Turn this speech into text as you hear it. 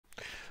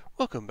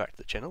Welcome back to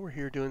the channel. We're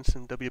here doing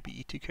some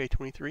WWE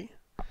 2K23.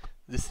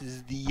 This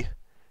is the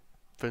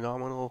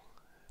phenomenal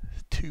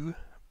 2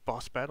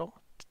 boss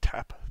battle to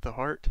tap the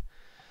Hart.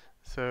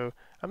 So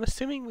I'm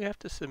assuming we have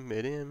to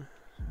submit him.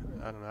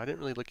 I don't know. I didn't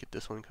really look at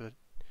this one because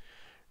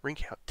ring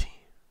count 10.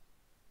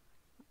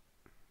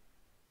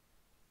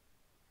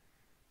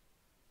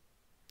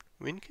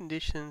 Win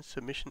conditions,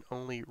 submission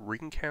only,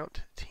 ring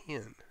count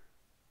 10.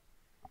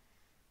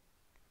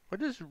 What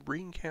does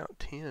ring count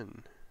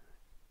 10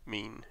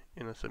 mean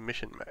in a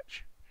submission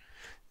match?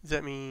 Does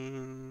that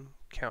mean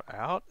count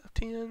out of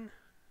 10?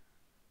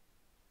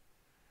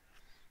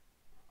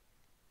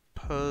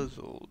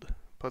 Puzzled.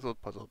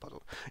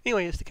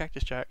 Anyway, it's the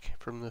Cactus Jack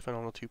from the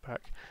Phenomenal 2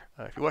 pack.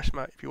 If you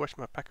watched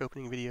my pack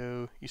opening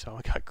video, you saw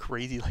I got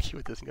crazy lucky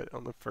with this and got it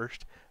on the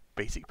first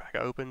basic pack I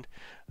opened.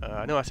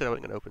 I know I said I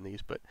wasn't going to open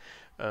these, but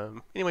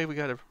anyway, we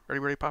got a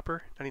Ready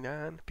Popper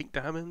 99 Pink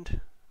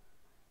Diamond.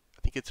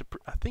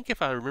 I think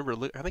if I remember,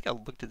 I think I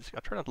looked at this. I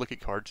try not to look at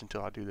cards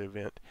until I do the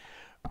event,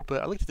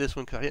 but I looked at this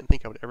one because I didn't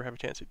think I would ever have a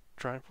chance at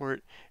trying for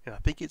it, and I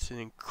think it's an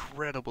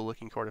incredible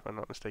looking card if I'm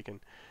not mistaken.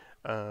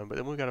 But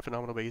then we got a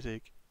Phenomenal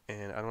Basic,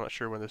 and I'm not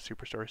sure whether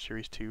Superstar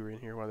Series 2 are in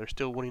here, why they're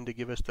still wanting to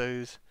give us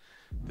those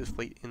this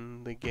late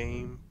in the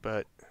game,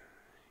 but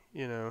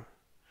you know,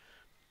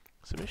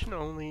 submission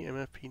only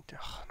MFP.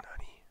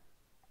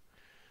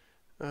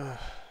 Oh, nutty.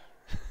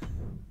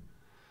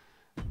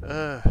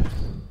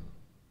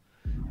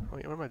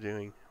 Wait, what am I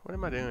doing? What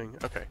am I doing?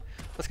 Okay,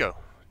 let's go.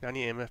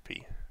 90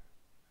 MFP.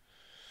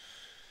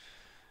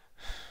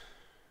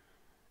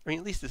 I mean,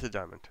 at least it's a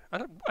diamond.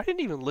 I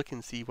didn't even look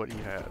and see what he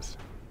has.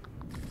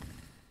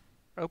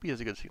 I hope he has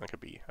a good seat like a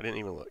B. I didn't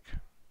even look.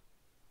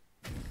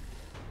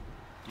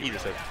 He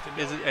just said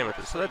it's an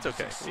amethyst, so that's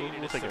okay.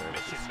 We'll take an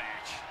amethyst.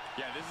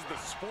 Yeah, this is the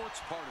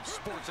sports part of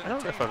sports. I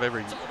don't know if I've ever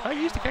used. I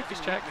used the Cactus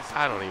Jack.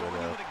 I don't even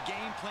know.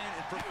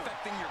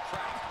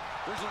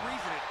 There's a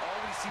reason it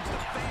always seems to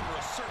favor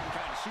a certain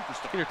kind of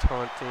superstar. You're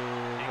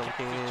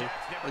taunting,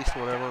 at least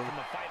one of them. From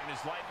the fight in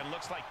his life, and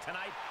looks like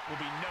tonight will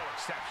be no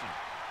exception.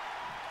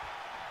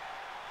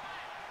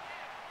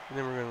 And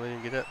then we're gonna let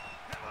him get up.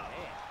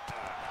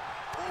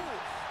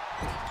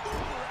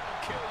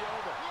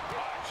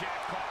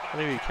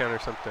 Maybe counter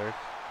something there.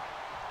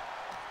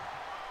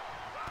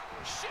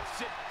 Shifts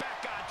it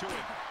back onto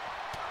him.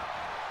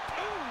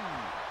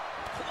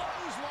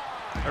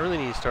 I really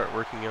need to start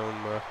working on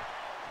my.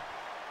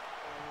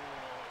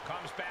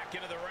 Comes back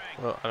into the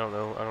ring. Well, I don't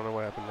know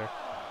what happened there.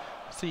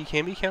 So you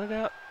can be counted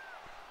out?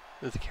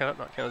 Does the count out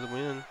not count as a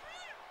win?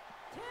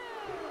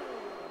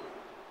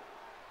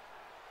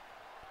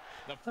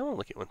 I want to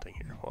look at one thing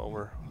here while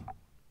we're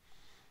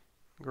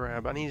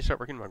grab. I need to start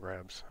working my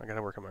grabs. I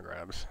gotta work on my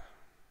grabs.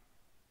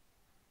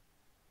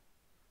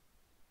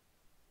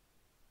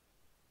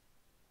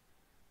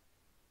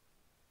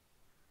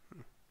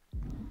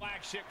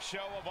 Flagship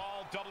show of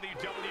all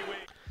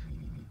WWE.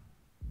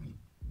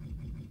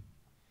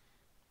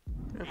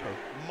 Okay.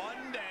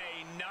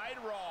 Monday Night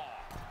Raw.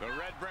 The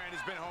Red Brand has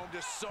been home to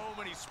so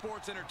many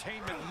sports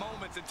entertainment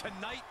moments, and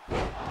tonight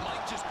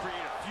might just create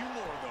a few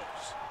more of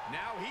those.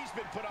 Now he's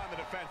been put on the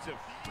defensive.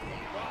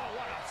 Oh,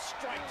 what a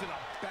strike to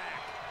the back.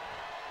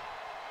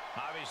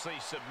 Obviously,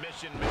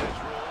 submission match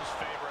rules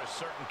favor a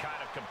certain kind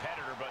of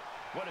competitor, but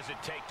what does it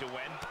take to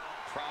win?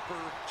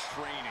 Proper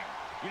training.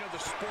 You know,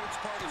 the sports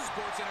part of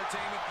sports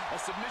entertainment, a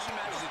submission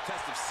match is a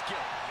test of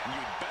skill, and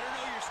you'd better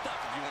know your stuff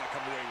if you want to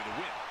come away with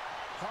a win.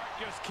 Hart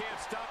just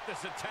can't stop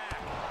this attack.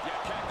 Yeah,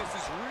 Cactus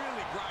is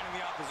really grinding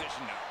the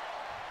opposition now.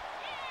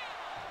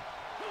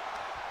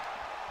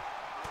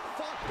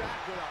 Fought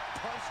back with a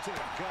punch to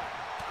the gut.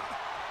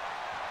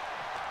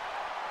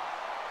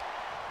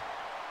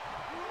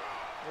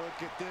 Look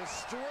at this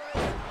strength.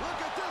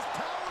 Look at this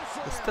power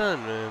slam. The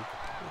stun, man.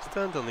 The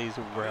stuns on these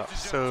routes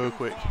so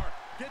quick.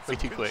 Way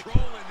too quick.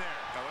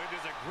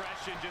 His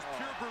aggression, just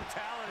pure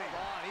brutality. Come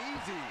on,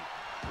 easy.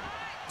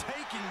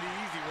 Taking the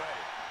easy way.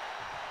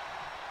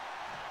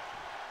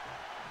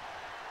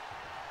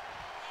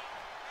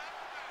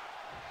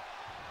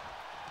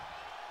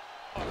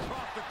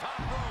 Across the top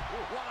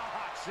rope. What a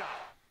hot shot.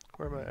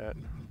 Where am I at?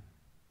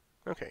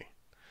 Okay.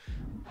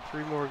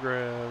 3 more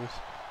grabs.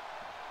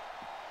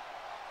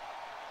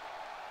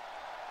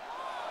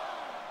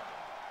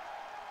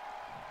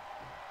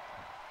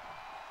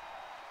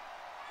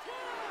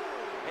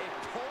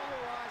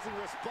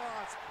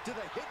 Response to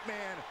the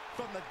Hitman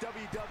from the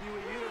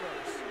WWE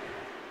Universe.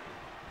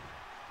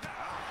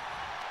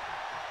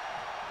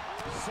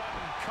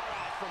 Sudden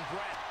cutoff from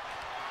Brett.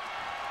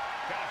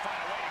 Gotta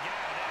find a way to get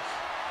out of this.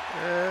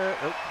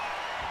 Oh.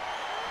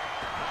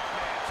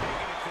 Man,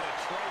 taking it to the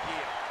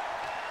trachea.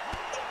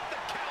 The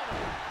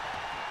counter.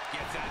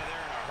 Gets out of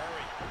there in a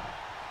hurry.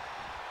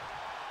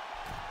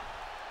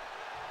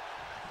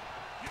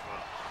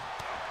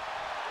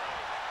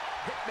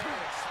 Hitman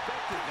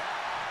expected that.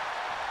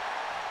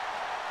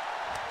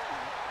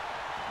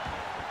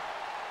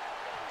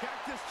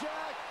 Cactus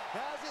Jack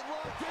has it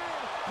locked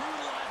in,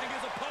 brutalizing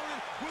his opponent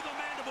with a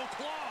mandible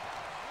claw.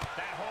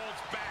 That holds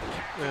back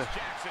Cactus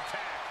Jack's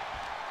attack.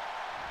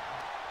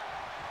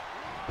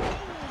 Oh,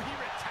 he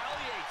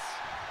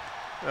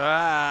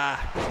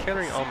Ah, he's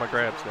countering all my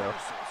grabs now.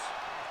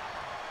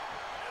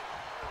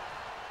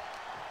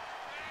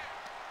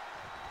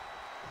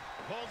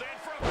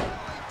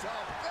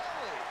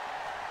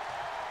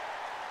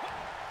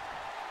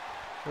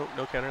 Nope,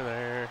 no counter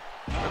there.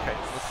 Okay,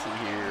 let's see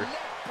here.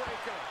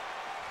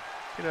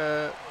 Get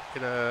up,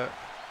 get up.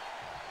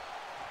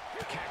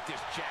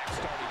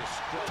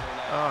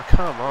 Oh,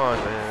 come on,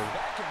 man.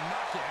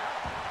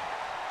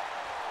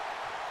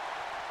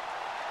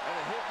 And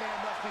the hitman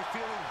must be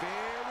feeling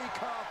very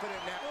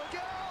confident now. Look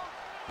out!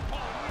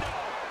 Oh no!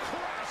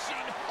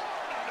 Crashing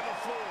hard onto the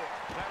floor.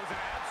 That was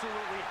an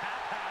absolutely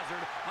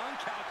haphazard,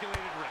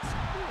 uncalculated risk.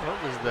 What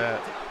was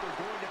that? They're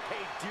going to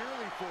pay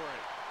dearly for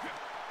it.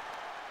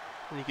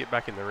 When you get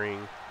back in the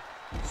ring.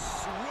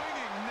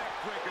 Swinging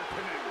neckbreaker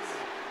connects.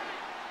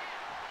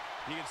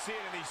 You can see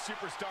it in these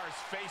superstars'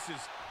 faces.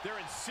 They're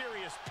in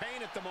serious pain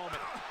at the moment.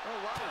 Oh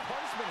wow, the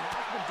punishment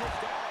has been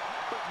dished out,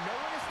 but no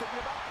one is thinking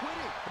about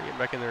quitting. Get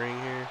back in the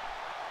ring here.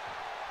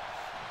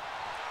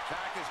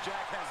 Cactus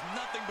Jack has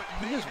nothing but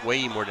he does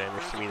way more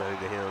damage to me than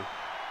to him.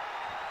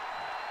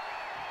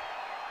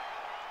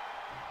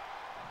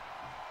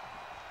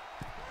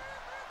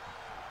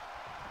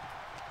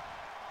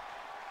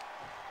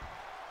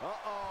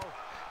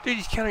 Dude,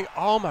 he's counting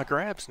all my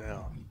grabs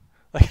now.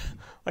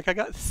 Like I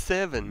got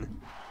 7.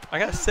 I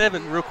got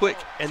 7 real quick,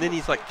 and then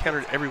he's like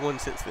countered every one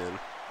since then. And an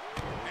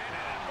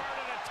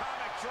inverted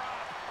atomic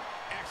drop.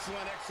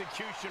 Excellent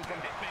execution from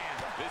Hitman.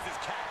 This is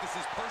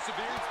Cactus's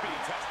perseverance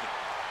being tested.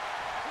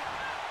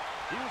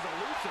 He was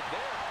elusive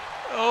there.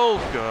 Oh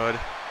God.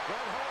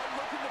 Red Hart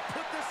looking to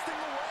put this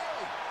thing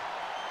away.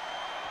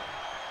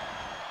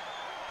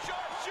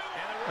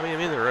 I mean,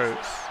 I'm in the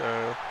ropes, so.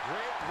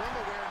 Great ring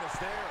awareness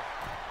there.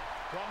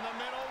 From the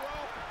middle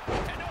rope,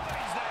 and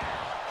nobody's there.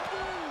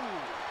 Ooh.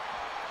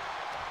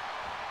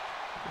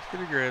 Let's get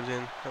the grabs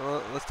in.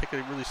 Well, let's take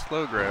a really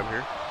slow grab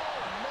here.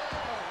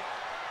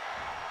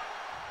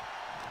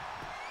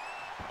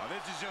 Oh,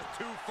 this is just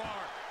too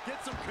far.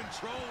 Get some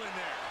control in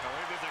there. Oh,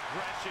 it is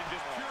aggression,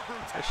 just pure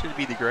brutality. That should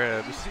be the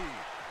grabs.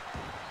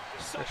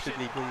 I should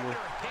need one more.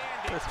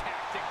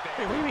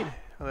 Hey, what do you mean?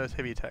 Oh, that's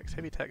heavy attacks.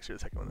 Heavy attacks are the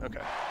second one.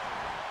 Okay.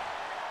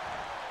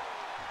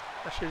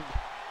 I should.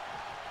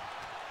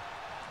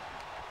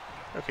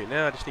 Okay,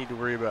 now I just need to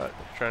worry about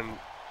trying.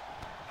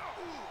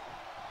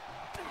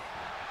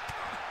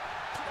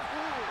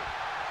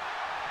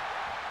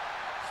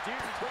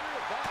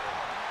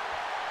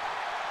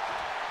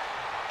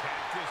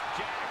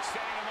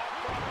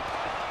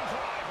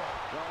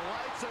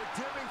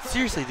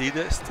 Seriously, dude,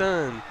 that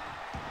stun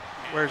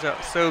wears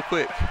out so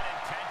quick.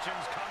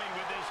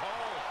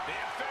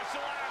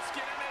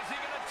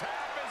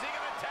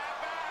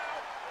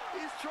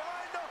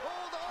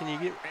 Can you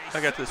get?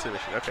 I got the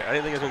submission. Okay, I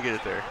didn't think I was gonna get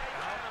it there.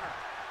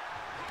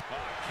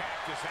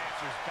 Cactus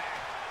answers back.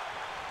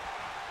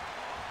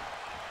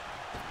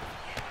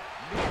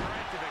 Knee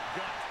right to the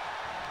gut.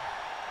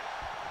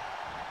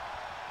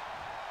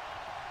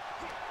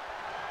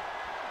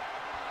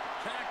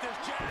 Cactus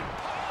Jack.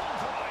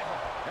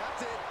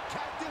 That's it.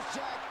 Cactus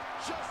Jack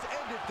just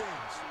ended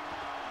things.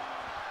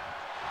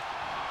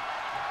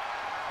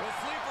 The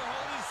sleeper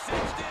hold is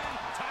cinched in.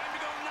 Time to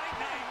go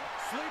night-night.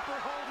 Sleeper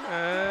hold.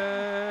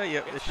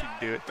 Yep, this should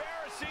do it.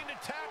 Embarrassing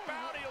to tap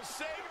out. He'll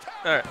save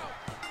time. All right.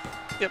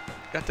 Yep,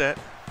 got that.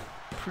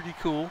 Pretty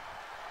cool.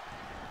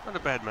 Not a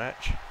bad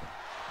match.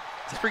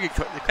 It's a pretty good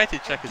card. The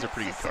Cactus Jack is a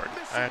pretty good card,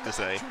 I have to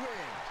say.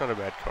 It's not a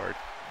bad card.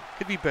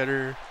 Could be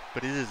better,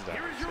 but it is a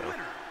diamond,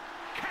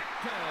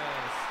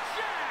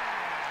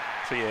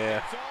 so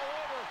yeah,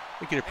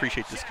 we can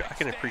appreciate this. I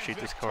can appreciate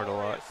this card a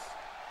lot.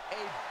 A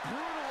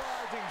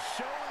brutalizing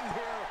showing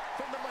here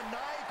from the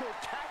maniacal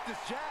Cactus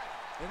Jack,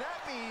 and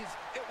that means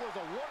it was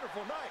a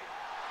wonderful night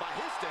by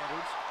his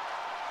standards.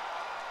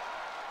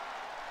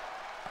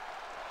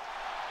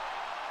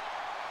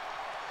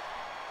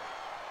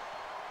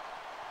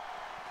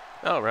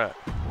 All right,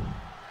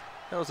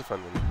 that was a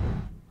fun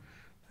one.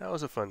 That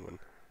was a fun one.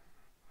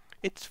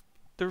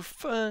 They're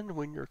fun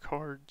when your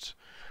cards.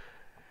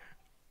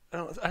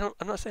 I'm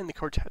not saying the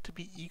cards have to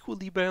be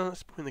equally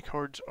balanced, but when the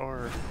cards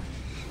are,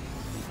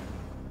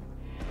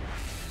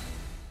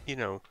 you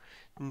know,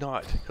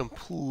 not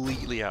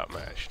completely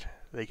outmatched,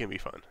 they can be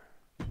fun.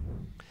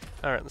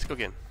 All right, let's go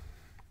again.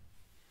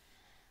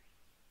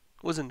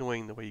 It was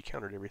annoying the way you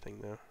countered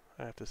everything, though,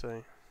 I have to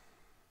say.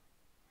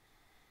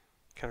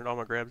 Countered all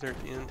my grabs there at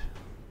the end.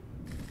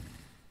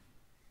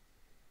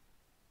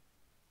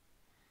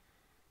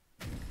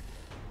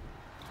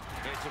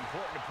 It's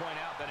important to point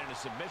out that in a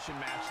submission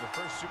match, the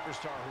first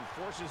superstar who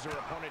forces her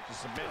opponent to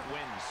submit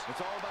wins. It's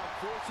all about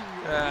forcing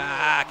your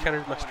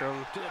countered my strong.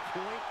 To the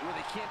point where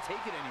they can't take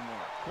it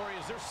anymore. Corey,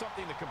 is there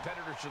something the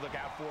competitor should look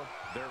out for?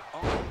 Their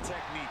own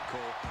technique,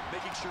 Cole.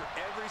 Making sure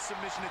every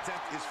submission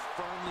attempt is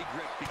firmly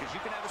gripped, because you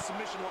can have a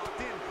submission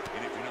locked in,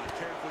 and if you're not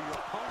careful, your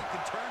opponent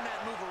can turn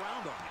that move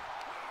around on you.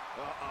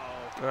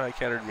 Uh-oh. All right,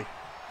 countered me.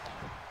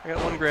 I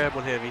got one grab,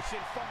 one heavy.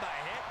 From the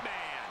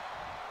hitman.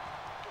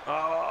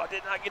 Oh,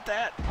 did not get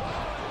that.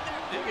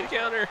 Didn't get a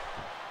counter.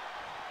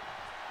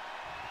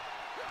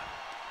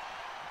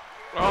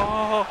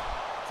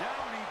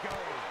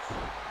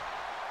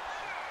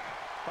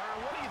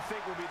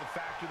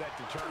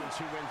 determines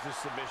who wins this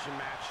submission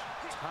match?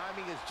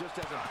 Timing is just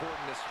as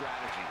important as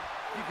strategy.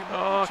 You can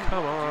Oh,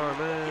 come on,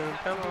 man.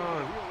 Come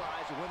on.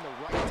 Realize when the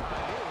right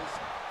time is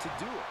to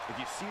do it. If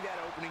you see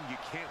that opening, you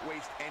can't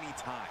waste any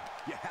time.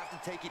 You have to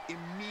take it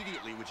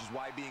immediately, which is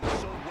why being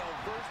so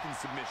well-versed in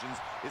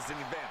submissions is an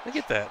advantage. Look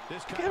at that.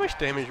 Look how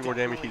much more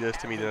damage he does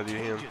to me than I do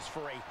to him.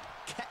 For a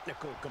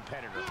technical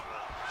competitor.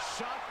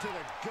 Shot to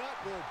the gut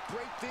will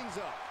break things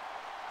up.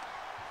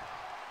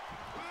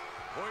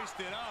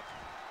 Hoisted up.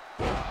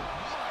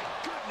 My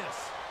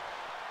goodness.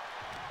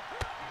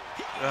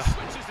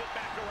 Switches it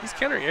back around. He's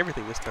countering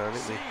everything this time,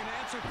 isn't he? An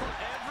answer for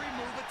every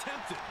move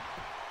attempted.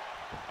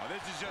 Oh,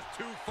 this is just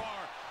too far.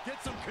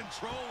 Get some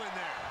control in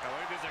there. Oh,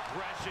 look at his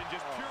aggression,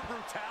 just pure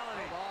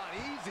brutality. Come on,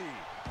 easy.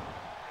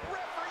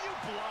 Ref, are you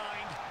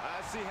blind?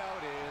 I see how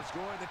it is.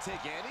 Going to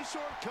take any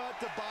shortcut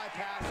to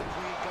bypass a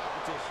clean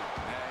competition.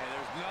 Hey,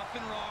 there's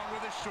nothing wrong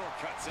with a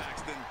shortcut,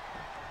 Saxton.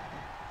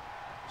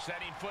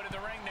 Setting foot in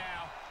the ring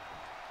now.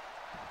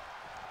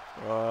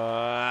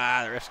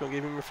 The ref's gonna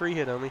give him a free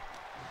hit on me.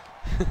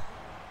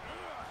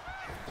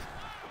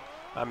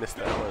 I missed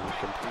that one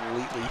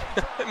completely.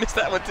 I missed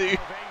that one too.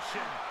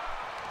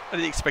 I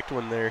didn't expect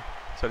one there,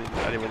 so I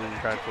didn't even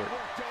try for it.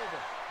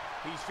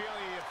 He's feeling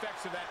the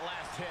effects of that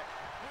last hit.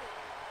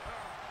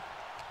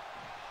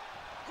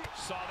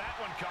 Saw that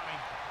one coming.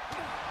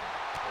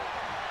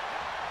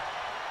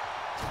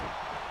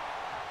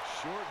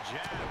 Short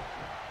jab.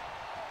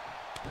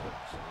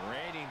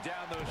 Raining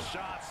down those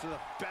shots to the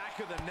back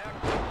of the neck.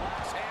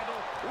 Box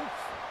handle. Oof.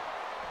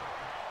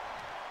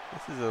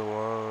 This is a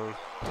long.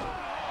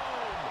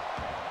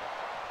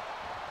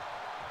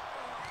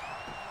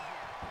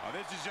 Oh,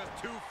 this is just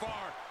too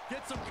far.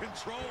 Get some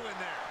control in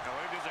there. Oh,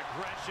 it is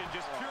aggression,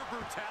 just pure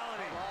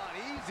brutality. Come on,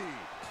 easy.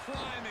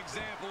 Prime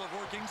example of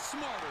working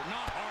smarter,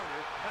 not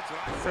harder. That's what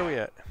I say. Where are we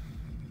at?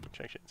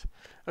 Injections.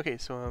 Okay,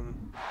 so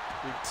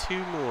we need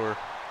 2 more.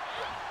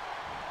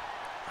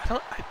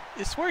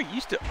 I swear I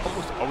used to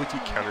almost always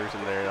get counters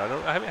in there.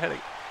 I haven't had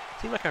it.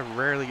 Seems like I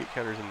rarely get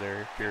counters in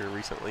there here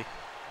recently.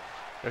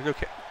 There's no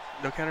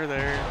counter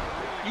there.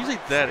 Usually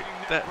that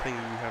thing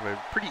you have a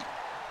pretty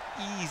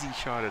easy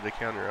shot at a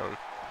counter on.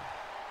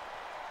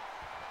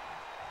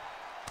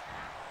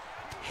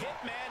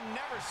 Hitman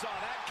never saw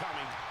that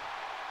coming.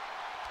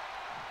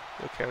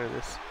 No counter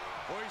this.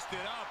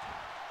 Hoisted up.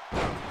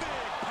 Big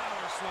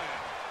power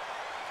slam.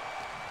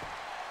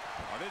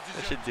 Oh, this is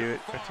That should do it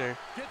right there.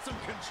 Get some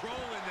control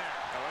in there.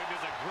 Oh, it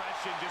is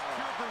aggression, just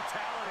pure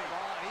brutality.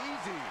 Come on,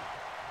 easy.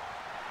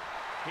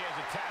 He has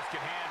a task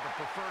at hand, but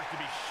prefers to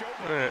be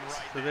showboating Alright, right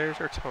so now. there's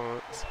our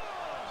taunts.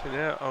 So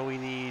now all we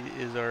need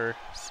is our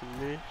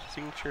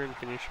signature and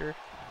finisher.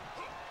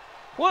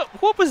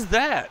 What was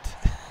that?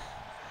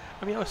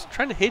 I mean, I was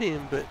trying to hit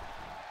him, but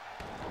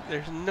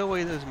there's no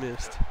way those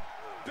missed.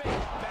 Big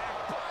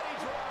back body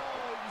draw.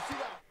 You see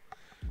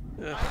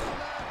that? Ugh.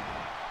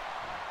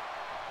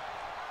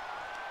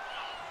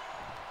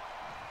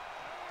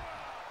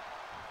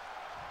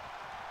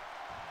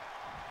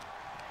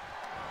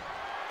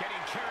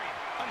 Getting carried.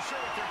 Unsure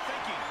what they're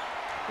thinking.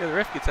 Yeah, the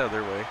ref gets out of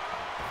their way.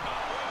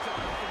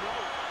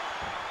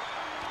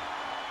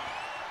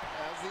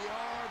 As the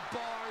arm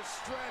bars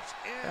stretch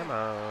in. Come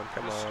on,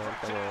 come on,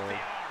 come on.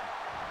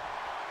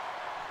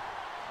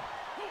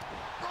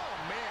 Oh,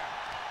 man.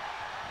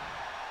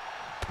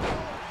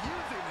 Oh,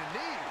 using the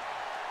knee.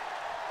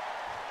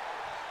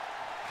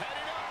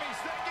 Heading up, he's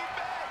thinking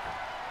back.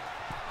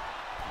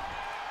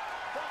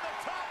 From the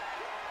top.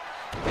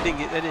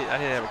 I didn't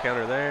have a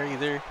counter there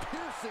either.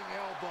 Piercing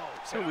elbow.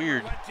 So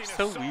weird.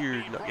 So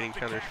weird not getting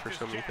counters for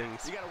so many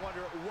things. You gotta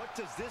wonder, what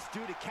does this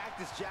do to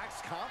Cactus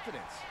Jack's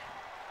confidence?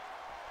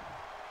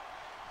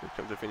 Here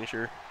comes the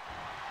finisher.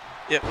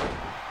 Yep.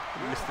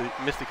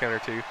 Missed the counter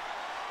too.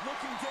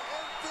 Looking to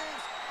end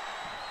this.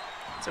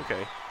 It's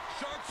okay.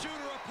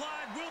 Sharpshooter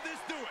applied. Will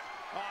this do it?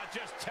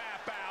 Just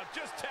tap out.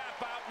 Just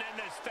tap out and end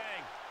this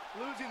thing.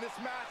 Losing this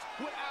match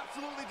would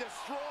absolutely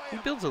destroy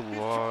him. He builds a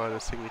lot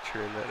of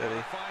signature in that, doesn't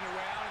he? Find a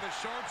way out of the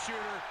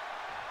sharpshooter.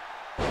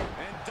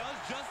 And does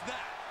just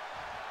that.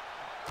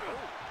 Boom.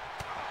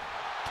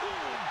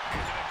 Boom.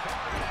 He's gonna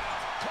cover it out.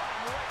 Caught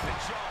him right in the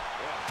jaw.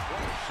 Yeah,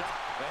 what a shot.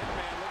 The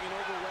hitman looking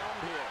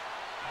overwhelmed here.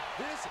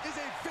 This is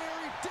a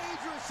very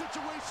dangerous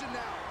situation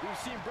now. We've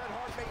seen Bret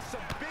Hart make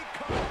some big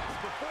comebacks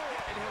before,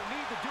 and he'll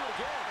need to do it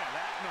again. Yeah,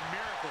 that and a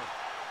miracle.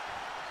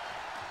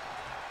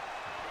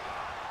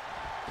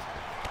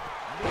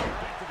 Knee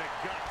right to the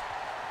gut.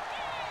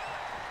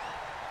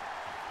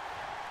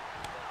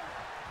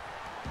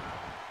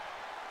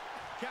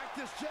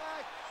 Cactus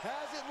Jack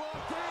has it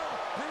locked in.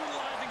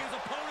 Brutalizing his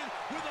opponent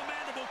with a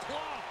mandible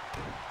claw.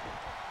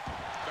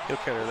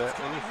 He'll counter that.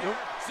 Nope.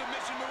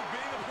 Submission move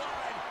being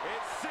applied.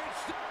 It's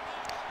cinched.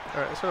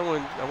 Alright, that's what I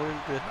wanted.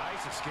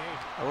 Nice escape.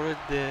 I wanted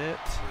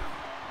that.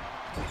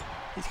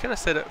 He's kind of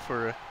set up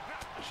for a.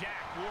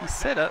 He's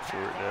set up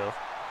for it now.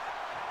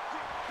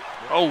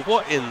 Oh,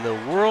 what in the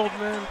world,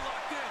 man?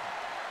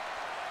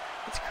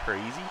 That's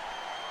crazy.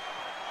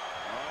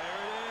 Oh,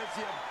 there it is,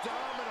 the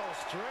abdominal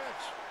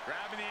stretch.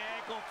 Grabbing the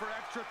ankle for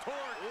extra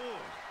torque. Ooh.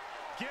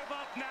 give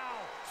up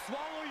now.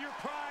 Swallow your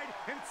pride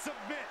and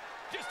submit.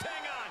 Just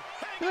hang on.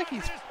 I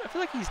feel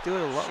like he's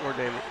doing a lot more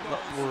damage,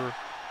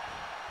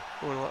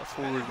 going a lot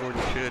forward more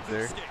than he should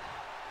there.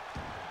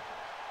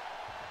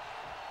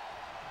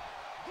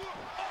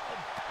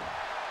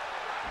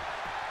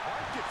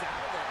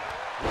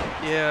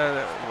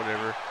 Yeah,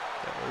 whatever.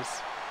 That was.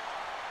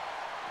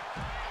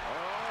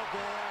 Oh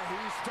boy,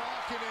 he's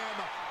stalking him.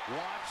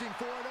 Watching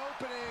for an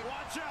opening.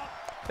 Watch out.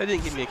 That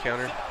didn't give me a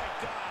counter.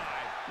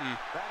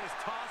 That is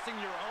tossing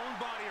your own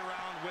body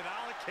around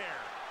without a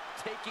care.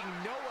 Taking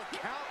no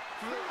account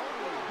for their own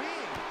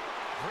well-being.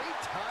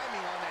 Great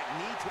timing on that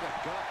knee to the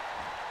gut.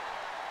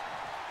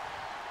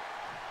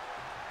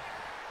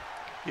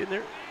 Get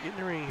in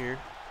the ring here.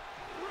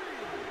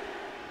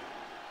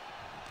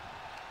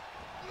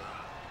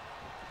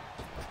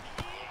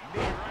 Knee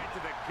right to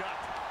the gut.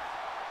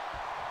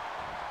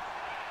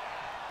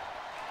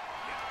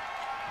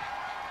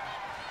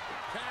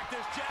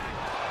 Cactus Jack.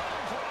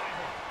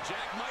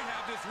 Jack might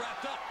have this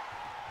wrapped up.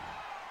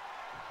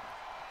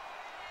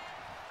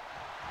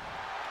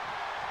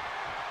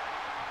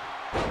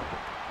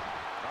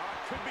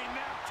 Could be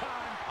nap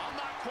time. I'm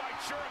not quite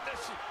sure if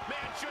this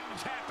man shouldn't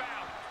tap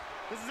out.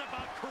 This is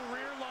about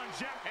career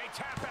longevity. Hey,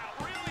 tap out.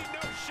 Really no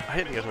shame. I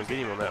didn't think I was going to get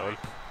him on that one.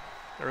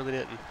 I really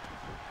didn't.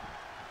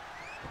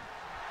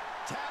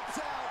 Taps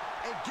out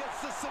and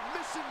gets the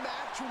submission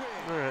match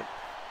win. Alright.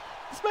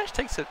 This match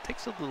takes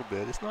a little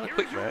bit. It's not a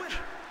quick match.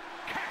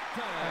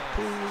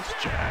 Cactus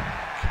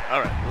Jack.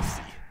 Alright, let's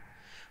see.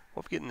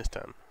 What are we getting this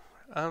time?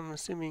 I'm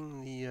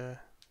assuming the,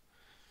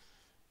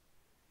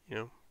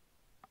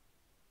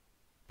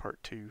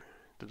 part 2,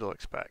 the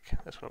deluxe pack.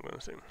 That's what I'm going to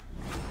assume.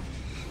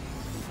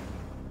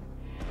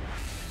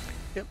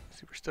 Yep,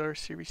 Superstar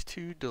Series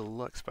 2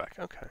 deluxe pack.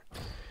 Okay.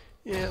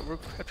 Yeah, we'll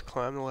have to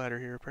climb the ladder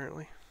here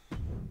apparently.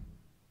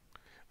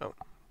 Oh.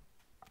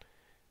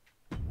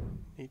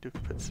 Need to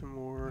put some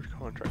more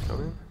contracts on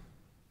him.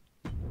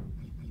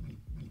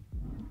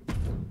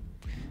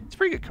 It's a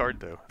pretty good card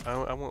though.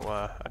 I won't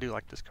lie. I do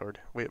like this card.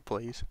 The way it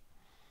plays.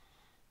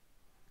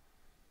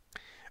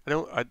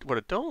 What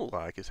I don't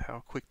like is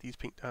how quick these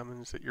pink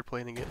diamonds that you're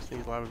playing against in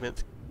these live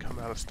events come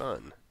out of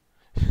stun.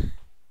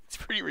 It's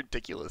pretty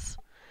ridiculous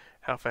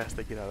how fast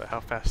they get out of it, how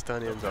fast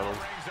stun ends on them.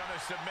 Rings on a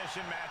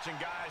submission match, and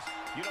guys,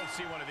 you don't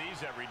see one of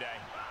these every day.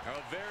 A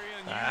very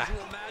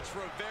unusual match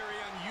for a very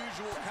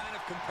unusual kind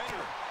of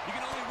competitor. You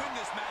can only win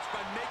this match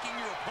by making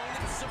your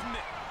opponent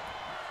submit.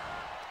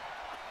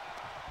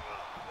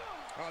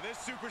 Oh,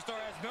 this superstar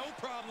has no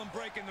problem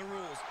breaking the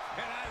rules,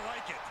 and I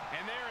like it.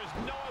 And there is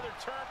no other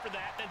term for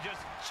that than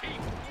just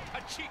cheap. A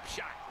cheap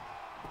shot.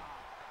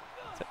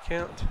 Does that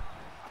count?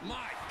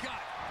 My God,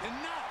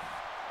 enough.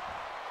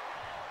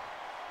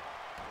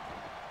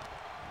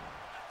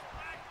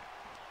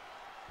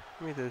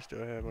 How many of those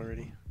do I have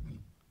already?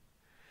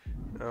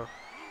 No.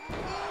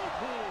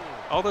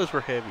 All those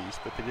were heavies,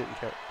 but they didn't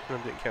count.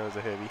 None didn't count as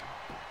a heavy.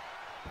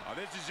 Oh,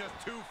 this is just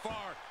too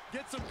far.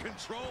 Get some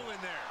control in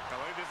there.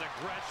 Oh, look at this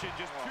aggression,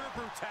 just pure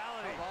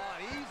brutality. Come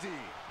on, easy.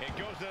 It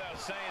goes without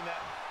saying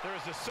that there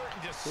is a certain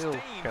disdain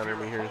He'll counter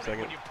me here in a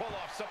second. when you pull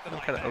off something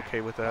I'm like kind of that.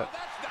 okay with that. Oh,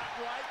 that's not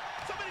right.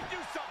 Somebody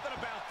do something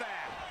about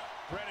that.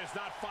 Brett is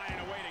not finding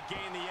a way to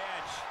gain the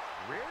edge.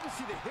 Rare to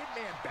see the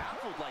hitman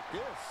baffled like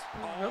this.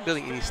 I'm not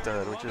building any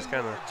stun, which is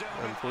kind of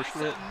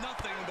unfortunate.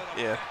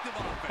 Yeah.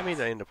 How many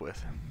did I end up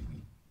with?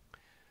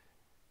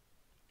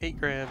 8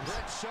 grabs,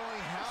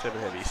 7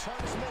 heavies.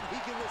 He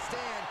can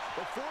withstand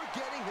before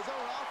getting his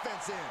own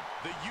offense in.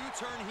 The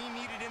U-turn he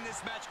needed in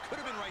this match could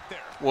have been right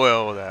there.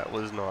 Well, that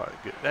was not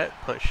good. That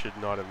punch should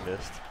not have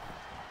missed.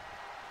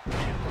 It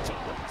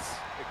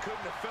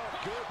couldn't have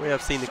felt good. We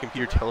have seen the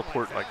computer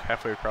teleport like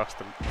halfway across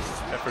the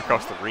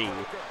ring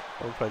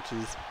on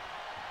punches.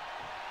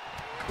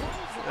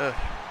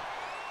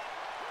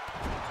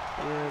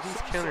 Yeah, these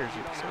counters,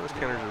 some of those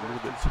counters are a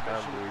little bit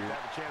weird.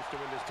 Have a chance to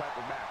win this type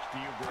of match. Do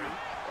you agree?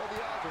 Well,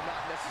 the odds are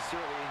not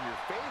necessarily in your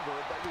favor,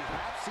 but we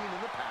have seen in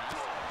the past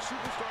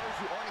superstars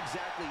who aren't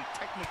exactly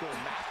technical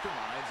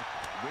masterminds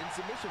win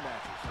submission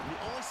matches.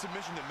 The only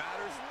submission that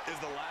matters is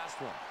the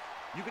last one.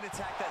 You can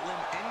attack that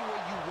limb any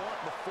way you want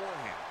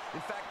beforehand.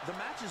 In fact, the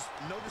match is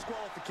no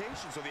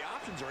disqualification, so the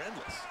options are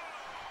endless.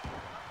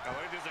 Oh,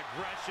 look at this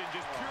aggression,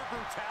 just pure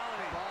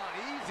brutality. Come on,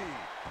 easy.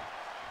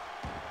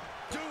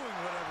 Doing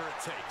whatever it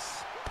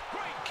takes.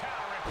 Great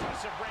counter,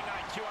 impressive ring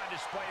IQ on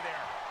display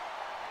there.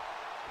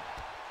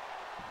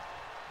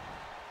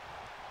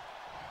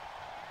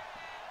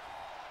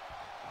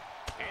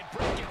 And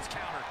Brett gets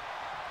countered.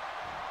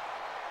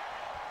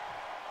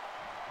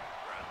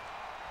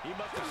 He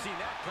must have seen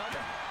that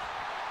coming.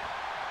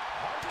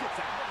 Hart gets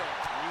out of there.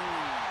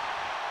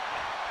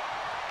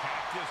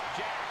 Cactus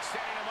Jack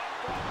setting him up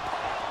for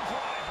a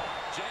rival.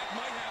 Jack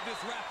might have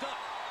this wrapped up.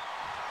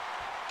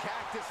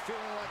 Cactus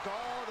feeling like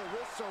all the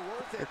risks are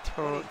worth it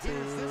when he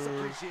hears this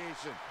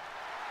appreciation.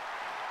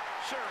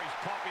 Sure, he's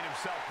pumping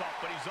himself up,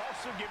 but he's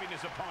also giving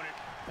his opponent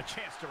a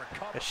chance to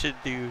recover. I should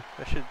do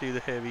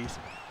the heavies.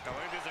 Now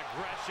look at this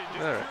aggression,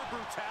 just All right. pure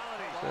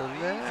brutality. So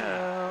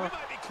now we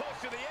might be close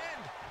to the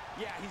end.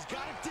 Yeah, he's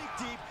got to dig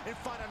deep and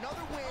find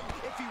another win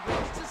if he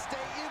wants to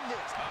stay in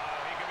this.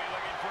 He could be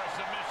looking for a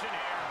submission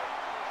here.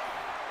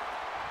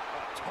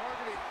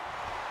 Targeting.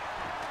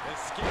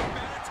 Escape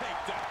and a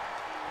takedown.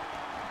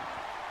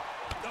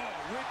 Oh,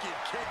 wicked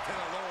kick to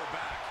the lower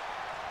back.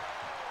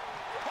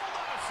 Hold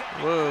on a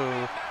second.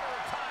 Whoa. Matter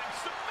of time.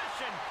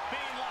 Submission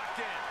being locked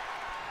in.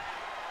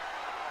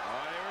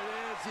 Oh, there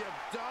it is, the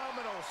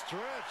abdominal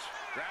stretch.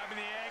 Grabbing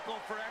the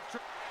ankle for extra.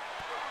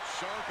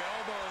 Sharp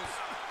elbows.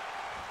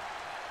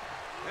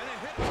 And a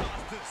hip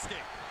toss to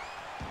escape.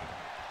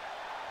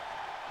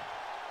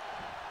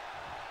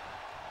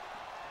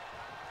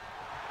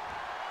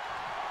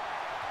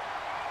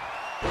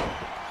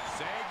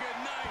 Say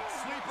goodnight.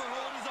 Sleeper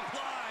hold is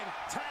applied.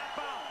 Tap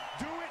out.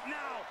 Do it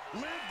now.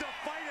 Live to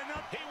fight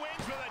another. He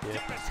wins with a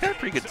Yeah, it's got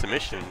pretty good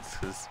submissions.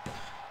 Cause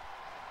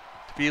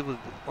to be able to,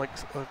 like,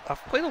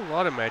 I've played a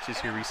lot of matches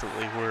here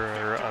recently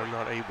where I'm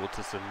not able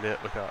to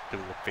submit without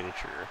doing a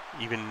finisher,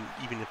 even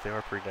if they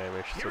are pretty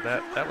damaged. So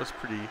that was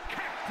pretty.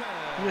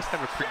 You must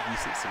have a pretty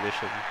decent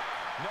submission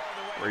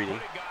rating.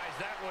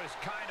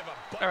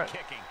 All right,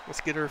 let's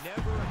get our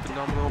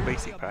phenomenal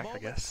basic pack, I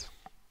guess.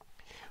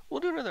 We'll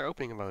do another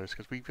opening of others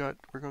because we're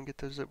gonna get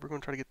those. We're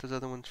gonna try to get those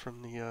other ones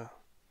from the,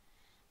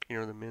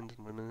 the men's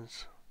and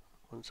women's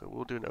ones. So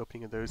we'll do an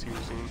opening of those here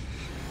soon.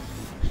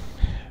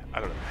 I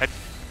don't know. Had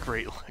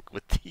great luck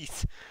with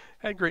these.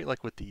 Had great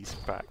luck with these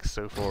packs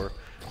so far.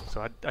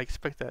 So I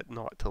expect that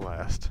not to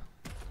last.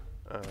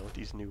 With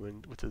these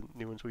with the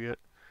new ones we get.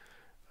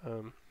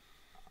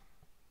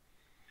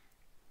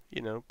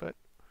 But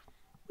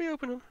we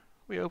open them,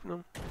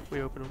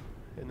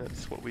 and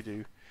that's what we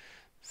do.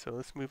 So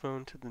let's move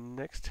on to the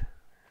next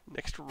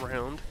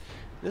round.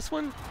 This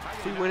one,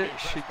 if we win it,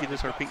 should get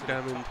us our pink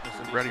diamond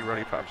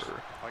Rowdy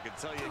Piper. I can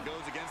tell you it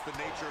goes against the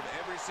nature of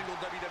every single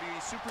WWE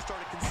superstar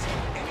to concede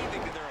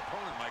anything to their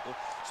opponent, Michael.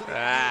 So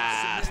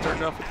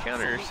starting off with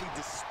counters.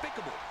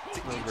 Despicable to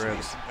No each of grabs.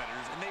 these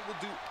competitors, and they will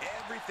do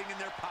everything in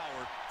their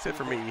power. Except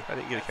for me, I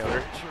didn't get a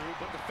counter. True,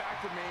 but the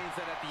fact remains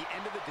that at the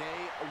end of the day,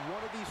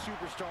 one of these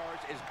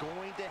superstars is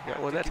going to have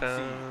Got one to that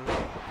concede.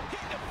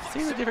 time.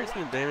 See the difference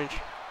in the damage?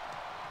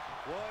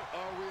 What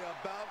are we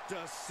about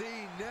to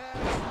see next?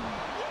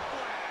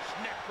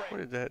 What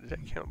did that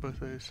count both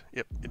those?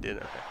 Yep, it did.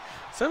 Okay.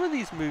 Some of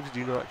these moves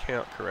do not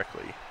count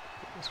correctly.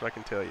 That's what I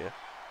can tell you.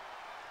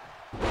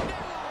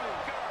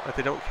 Like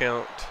they don't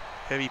count.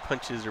 Heavy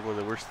punches are one of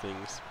the worst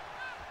things.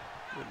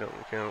 They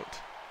don't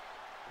count.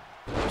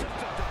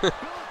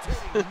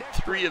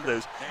 3 of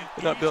those.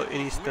 They're not built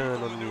any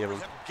stun on any of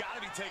them.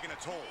 Gotta be taking a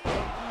toll.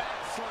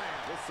 Mat slam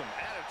with some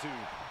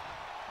attitude.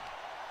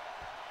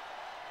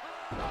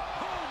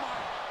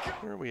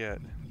 Where are we at?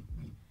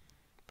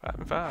 5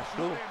 and 5.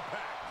 Cool.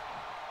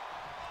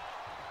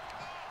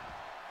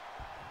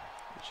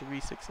 It should be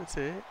 6 and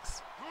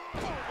 6. A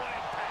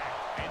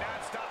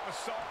non-stop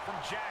assault from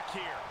Jack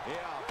here.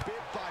 Yeah,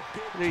 bit by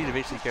bit. I knew you'd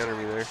eventually counter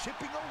me there.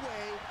 Chipping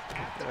away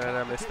at the And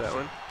I missed that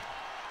one.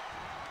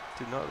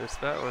 Did not miss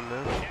that one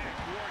though. Jack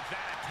wards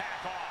that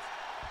attack off.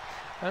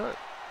 I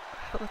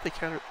don't know if they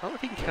counter. I don't know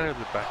if he can counter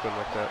the back one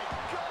like that.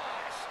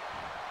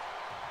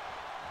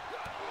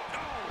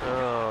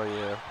 Oh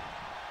yeah.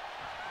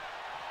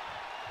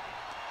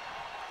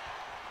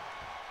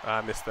 I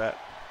missed that.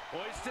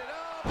 Hoisted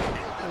up.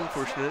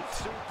 Unfortunate.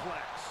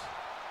 Suplex.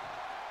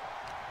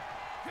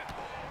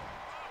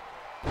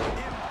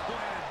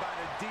 Implanted by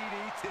the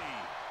DDT.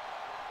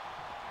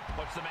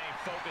 What's the main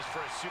focus for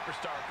a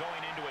superstar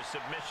going into a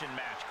submission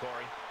match,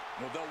 Corey?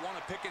 Well, they'll want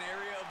to pick an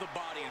area of the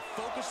body and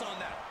focus on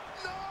that.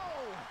 No!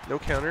 No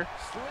counter.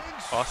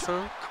 Slingshot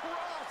Awesome.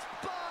 cross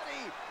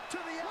body to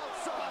the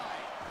outside.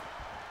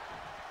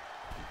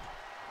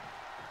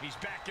 He's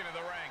back into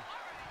the ring.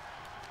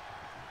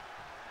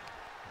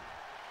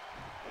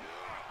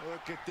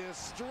 Look at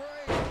this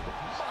strength.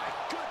 My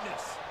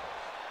goodness.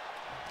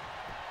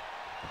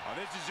 Oh,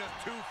 this is just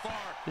too far.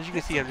 As you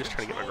can see, I'm just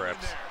trying to get my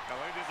grabs. I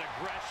like this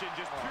aggression,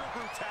 just pure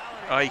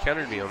brutality. Oh, he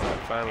countered me on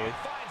that finally.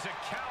 Finds a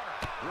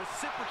counter.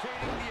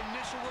 Reciprocating the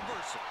initial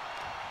reversal.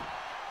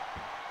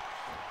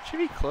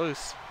 Should be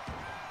close.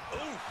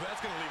 Ooh,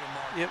 that's going to leave a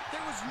mark. Yep.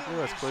 There was no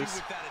That's issue close.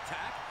 with that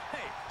attack.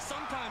 Hey,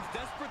 sometimes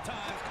desperate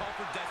times call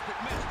for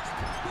desperate measures.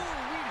 Who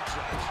are we to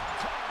judge?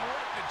 Caught him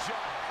right in the jaw.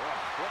 Oh,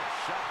 what a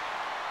shot.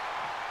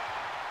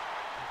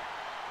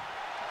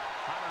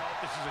 I don't know if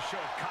this is a show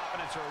of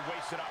confidence or a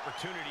wasted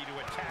opportunity to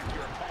attack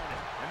your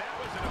opponent. And that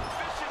was an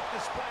efficient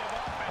display of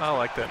offense. I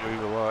like that move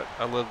a lot.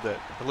 I love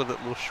that. I love that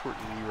little short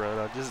knee run.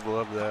 I just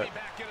love that.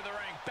 Back into the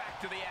ring, back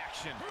to the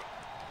action.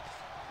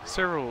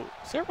 Several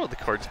of the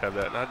cards have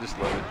that, and I just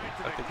love it.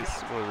 I think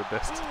it's one of the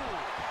best.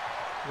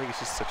 I think it's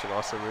just such an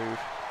awesome move.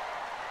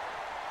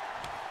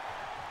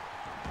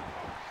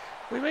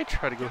 We may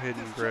try to go ahead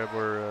and grab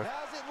our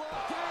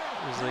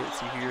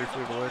resiliency here if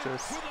we will let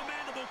us.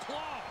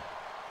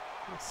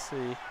 Let's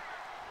see.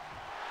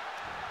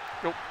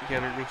 Nope, he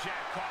countered me.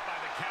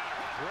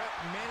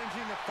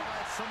 Managing to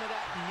find some of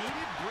that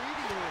needed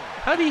breathing room.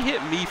 How did he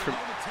hit me from,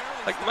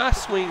 like my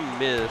swing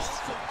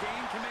missed,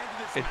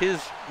 and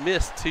his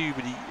missed too,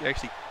 but he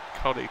actually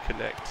caught it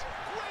connect.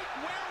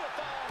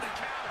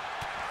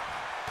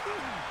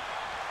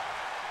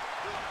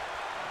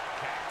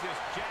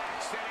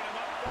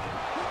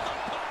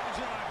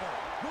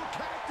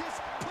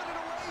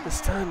 The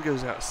stun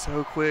goes out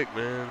so quick,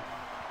 man.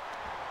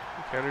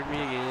 He countered me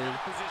again.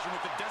 Position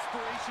with the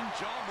desperation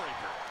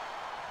jawbreaker.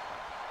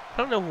 I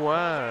don't know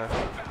why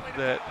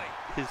that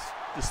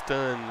the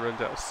stun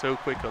runs out so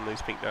quick on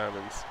these pink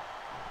diamonds.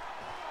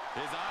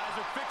 His eyes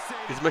are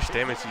fixated. As much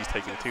damage he's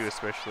taking too,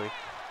 especially.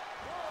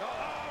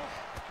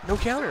 No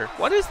counter.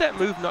 Why does that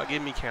move not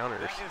give me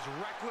counters? That is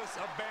reckless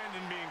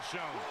abandon being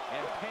shown.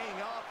 And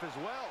paying off as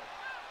well.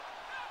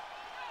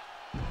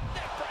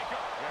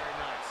 Neckbreaker. Very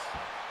nice.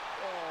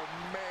 Oh,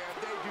 man,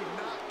 they do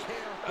not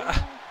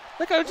care.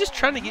 Look, I was just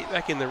trying to get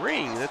back in the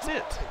ring. That's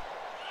it.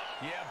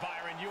 Yeah,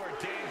 Byron, you are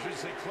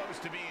dangerously close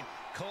to being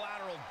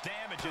collateral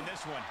damage in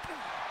this one.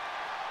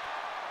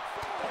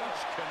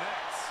 Punch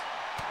connects.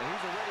 And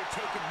he's already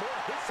taken more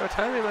hits. So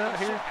time him out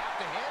here. Have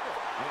to handle.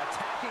 And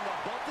attacking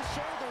above the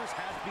shoulders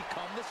has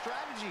become the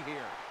strategy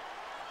here.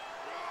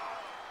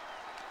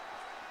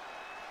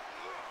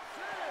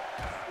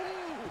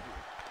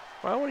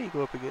 Why won't he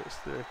go up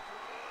against the...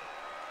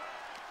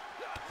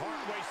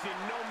 Hart wasting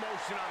no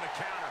motion on the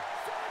counter.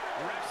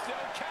 Ref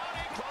still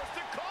counting, close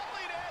to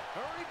calling it.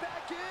 Hurry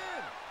back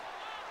in.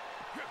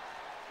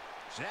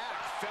 Jack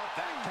felt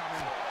that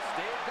coming.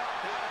 Staved off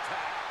that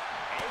attack.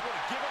 Able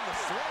to give him the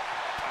slip.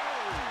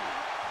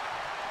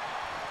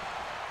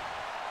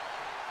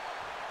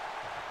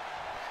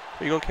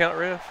 Are you going to count,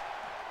 ref?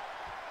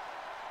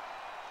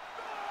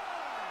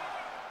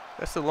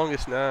 That's the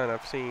longest 9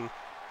 I've seen.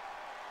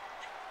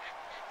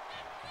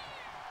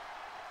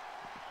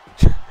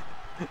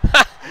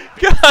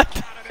 God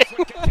dang.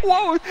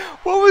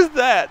 What was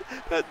that?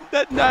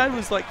 That 9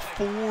 was like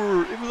 4.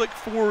 It was like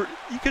 4.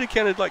 You could have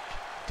counted like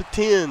to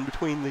 10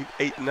 between the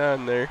 8 and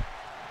 9 there.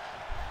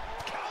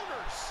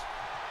 Counters.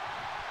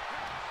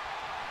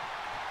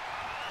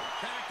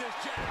 Cactus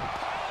Jack.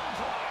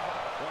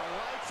 The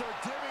lights are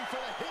dimming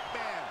for the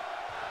hitman.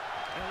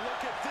 And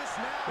look at this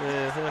now.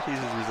 Yeah, I like to use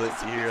his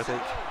resiliency here, I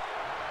think.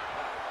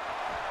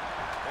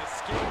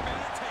 Escape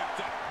and a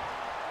takedown.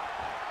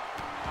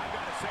 I've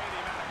got to say, the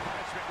amount of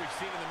punishment we've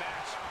seen in the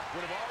match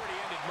would have already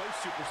ended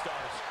most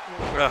superstars.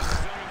 The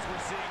resilience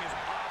we're seeing is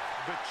off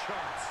the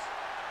charts.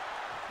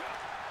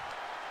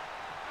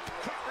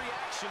 Quick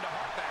reaction to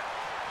Hart back.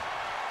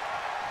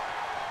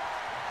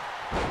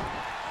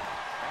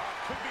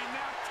 Could be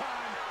nap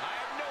time. I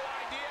have no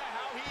idea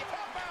how he...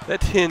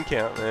 That 10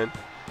 count, man.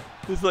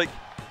 It was like,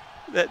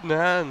 that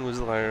 9 was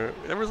like,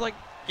 there was like,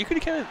 you could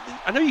have counted,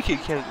 I know you could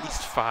count at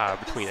least 5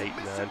 between 8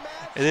 and 9.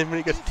 And then when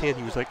it got to 10,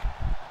 he was like,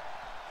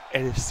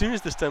 and as soon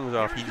as the stun was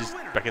off, he just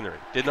back in the ring.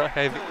 Did not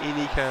have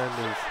any kind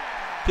of,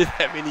 he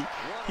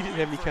didn't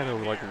have any kind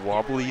of like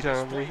wobbly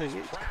time or anything.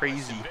 It's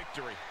crazy.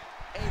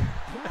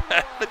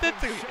 But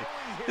that's okay.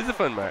 It's a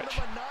fun match.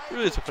 It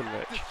really is a fun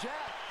match.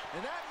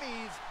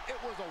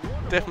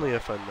 Definitely a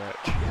fun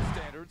match.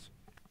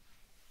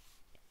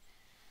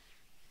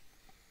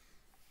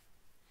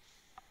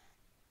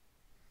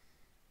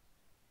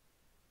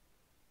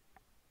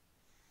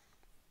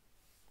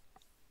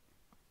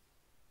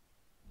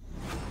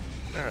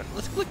 Alright,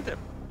 let's go look at that.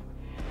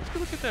 Let's go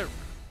look at that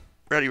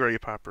Rowdy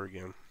Popper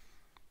again.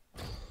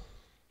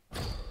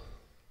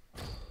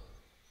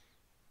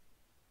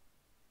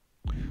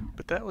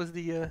 But that was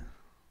the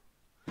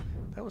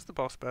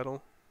boss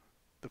battle.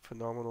 The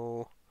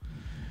phenomenal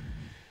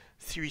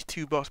Series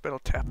 2 boss battle,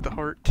 Tap the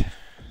Heart.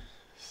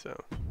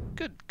 So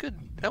good.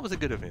 That was a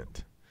good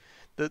event.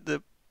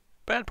 The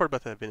bad part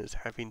about that event is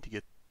having to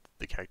get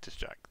the Cactus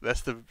Jack.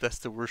 That's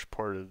the worst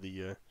part of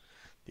the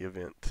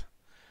event.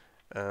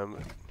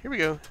 Here we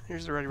go.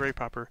 Here's the Rowdy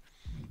Popper.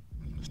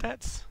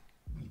 Stats.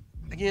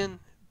 Again,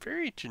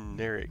 very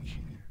generic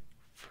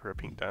for a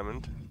pink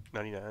diamond.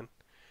 99.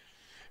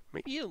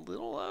 Maybe a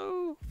little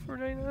low for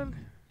 99,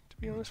 to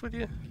be honest with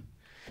you.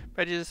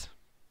 Badges.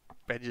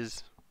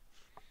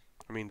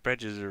 I mean,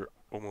 badges are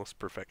almost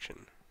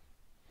perfection.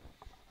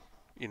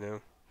 You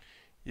know,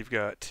 you've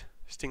got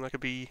Sting Like a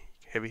Bee,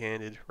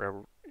 heavy-handed.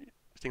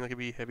 Sting Like a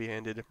Bee,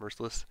 heavy-handed,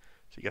 merciless.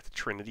 So you got the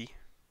Trinity.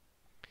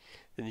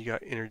 Then you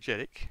got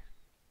energetic.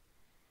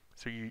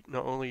 So you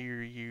not only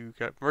you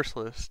got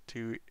merciless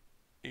to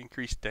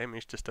increase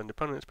damage to stunned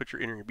opponents, but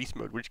you're entering beast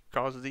mode, which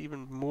causes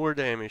even more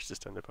damage to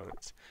stunned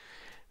opponents.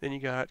 Then you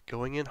got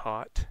going in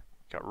hot.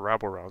 You got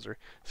rabble rouser.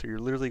 So you're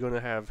literally going to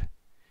have,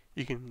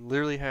 you can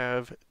literally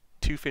have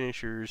 2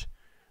 finishers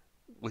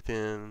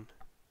within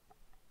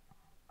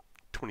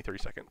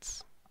 20-30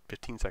 seconds,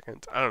 15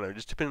 seconds. I don't know,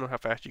 just depending on how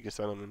fast you can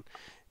stun them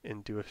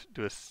and do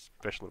a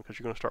special, because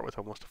you're going to start with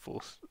almost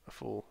a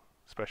full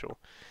special.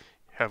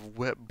 Have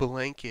wet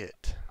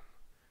blanket.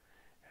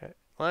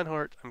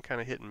 Lionheart, I'm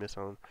kind of hit and miss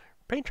on.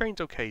 Pain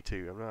Train's okay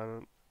too.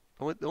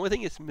 The only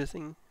thing it's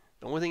missing,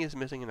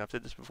 and I've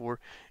said this before,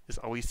 is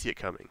always see it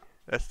coming.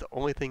 That's the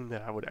only thing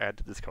that I would add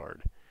to this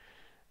card.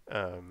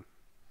 You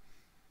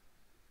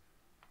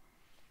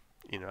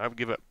know, I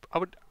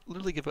would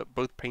literally give up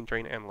both Pain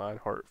Train and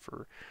Lionheart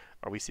for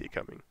always see it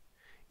coming,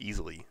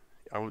 easily.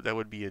 That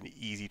would be an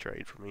easy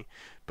trade for me.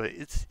 But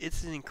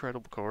it's an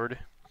incredible card.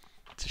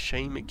 It's a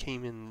shame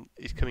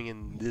it's coming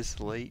in this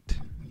late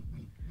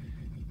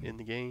in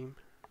the game.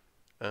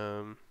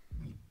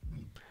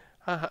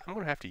 I'm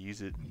gonna have to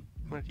use it.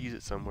 I'm gonna have to use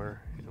it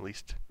somewhere. At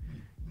least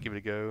give it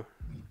a go.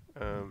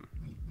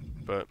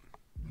 But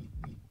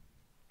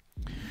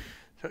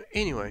so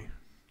anyway,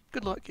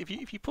 good luck if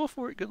you pull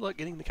for it. Good luck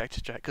getting the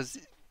Cactus Jack, because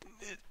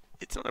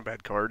it's not a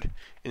bad card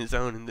in its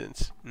own, and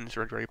this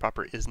Red Rowdy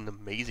Popper is an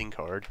amazing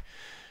card,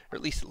 or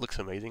at least it looks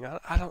amazing.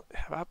 I don't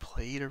have I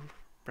played a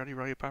Red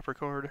Rowdy Popper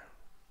card.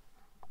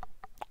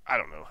 I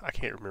don't know. I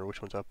can't remember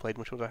which ones I've played and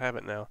which ones I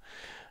haven't now.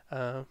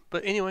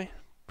 But anyway,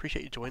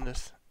 appreciate you joining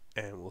us,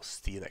 and we'll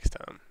see you next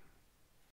time.